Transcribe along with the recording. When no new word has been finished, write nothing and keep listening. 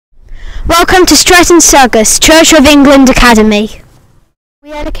Welcome to Stretton Sugwas, Church of England Academy.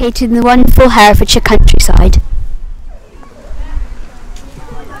 We are located in the wonderful Herefordshire countryside.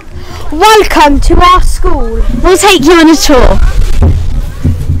 Welcome to our school. We'll take you on a tour.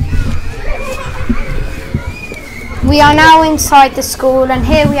 We are now inside the school, and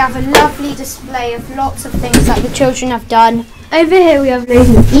here we have a lovely display of lots of things that the children have done. Over here we have loads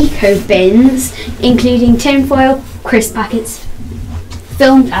of eco bins, including tinfoil, crisp packets,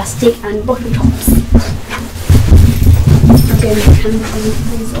 film plastic and bottle tops.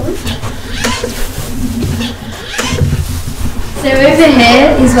 So over here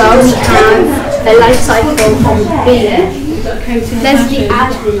as well we have the life cycle from beer. There's the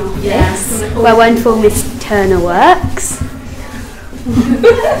admin office where wonderful Miss Turner works.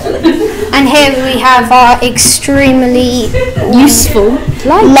 And here we have our extremely useful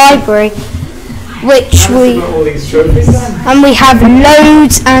library, which we have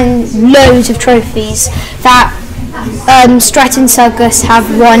loads and loads of trophies that Stretton Sugwas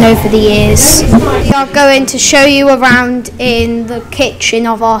have won over the years. We are going to show you around in the kitchen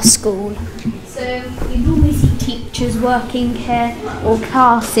of our school. So you normally see teachers working here or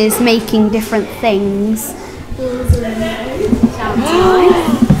classes making different things.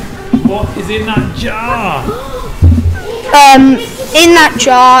 What is in that jar? In that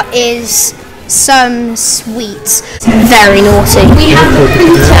jar is some sweets. Very naughty. We have the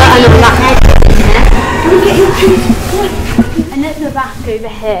printer and all that in here. And at the back over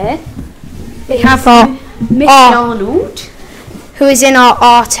here, we have our Miss Arnold, who is in our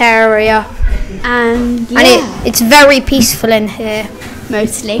art area. And it's very peaceful in here,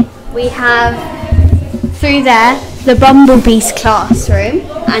 mostly. We have, through there, the Bumblebees classroom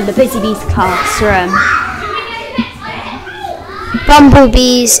and the Busy Bees classroom.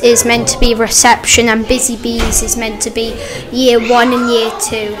 Bumblebees is meant to be reception and Busy Bees is meant to be year 1 and year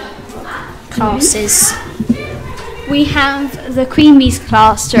 2 classes. We have the Queen Bees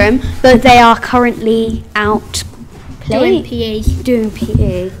classroom, but they are currently out doing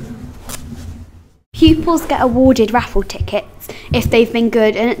PE. Pupils get awarded raffle tickets if they've been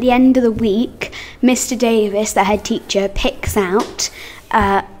good, and at the end of the week, Mr. Davis, the head teacher, picks out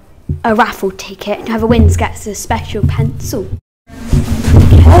a raffle ticket, and whoever wins gets a special pencil.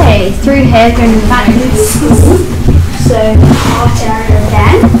 Okay, through here going back to the school. So art area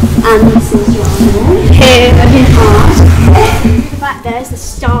again, and this is your here in art. Back there's the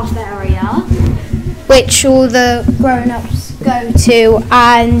staff area, which all the grown-ups go to,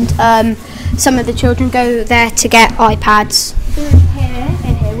 and some of the children go there to get iPads. In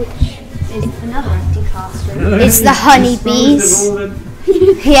here, which is another empty classroom, it's the honeybees.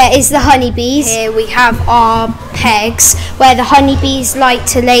 Here is the honeybees. Here we have our pegs, where the honeybees like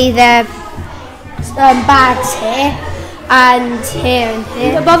to lay their bags here, and here and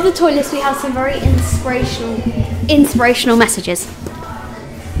here. Above the toilets we have some very inspirational messages.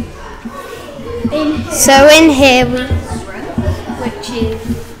 So in here, which is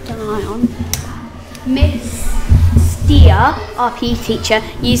Miss Steer, our PE teacher,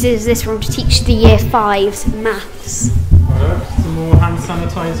 uses this room to teach the year 5's maths. Some more hand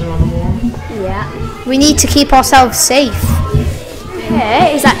sanitizer on the wall. Yeah. We need to keep ourselves safe. Here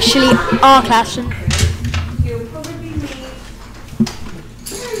is actually our classroom.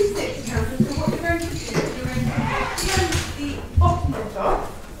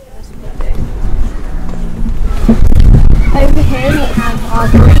 Over here we have our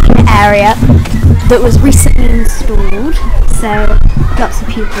green area that was recently installed, so lots of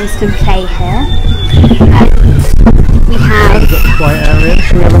pupils can play here. And we have a quiet area.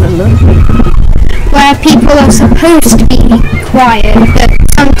 Should we have a little look? Where people are supposed to be quiet, but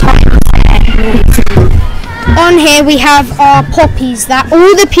sometimes they're noisy. On here we have our poppies that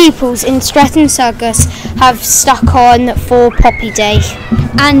all the pupils in Stretton Sugwas have stuck on for Poppy Day.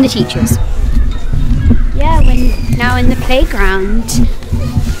 And the teachers. Yeah, we're now in the playground.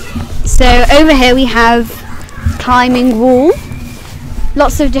 So over here we have climbing wall,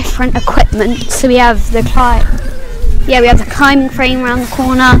 lots of different equipment. So we have the climbing frame around the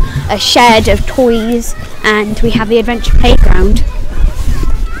corner, a shed of toys, and we have the adventure playground.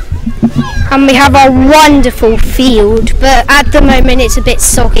 And we have our wonderful field, but at the moment it's a bit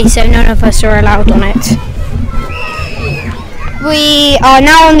soggy, so none of us are allowed on it. We are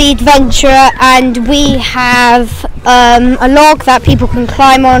now on the adventure, and we have a log that people can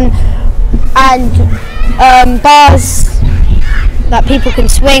climb on, and bars that people can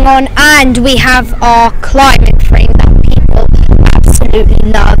swing on, and we have our climbing frame that people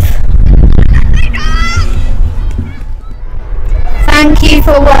absolutely love. Thank you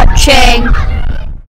for watching.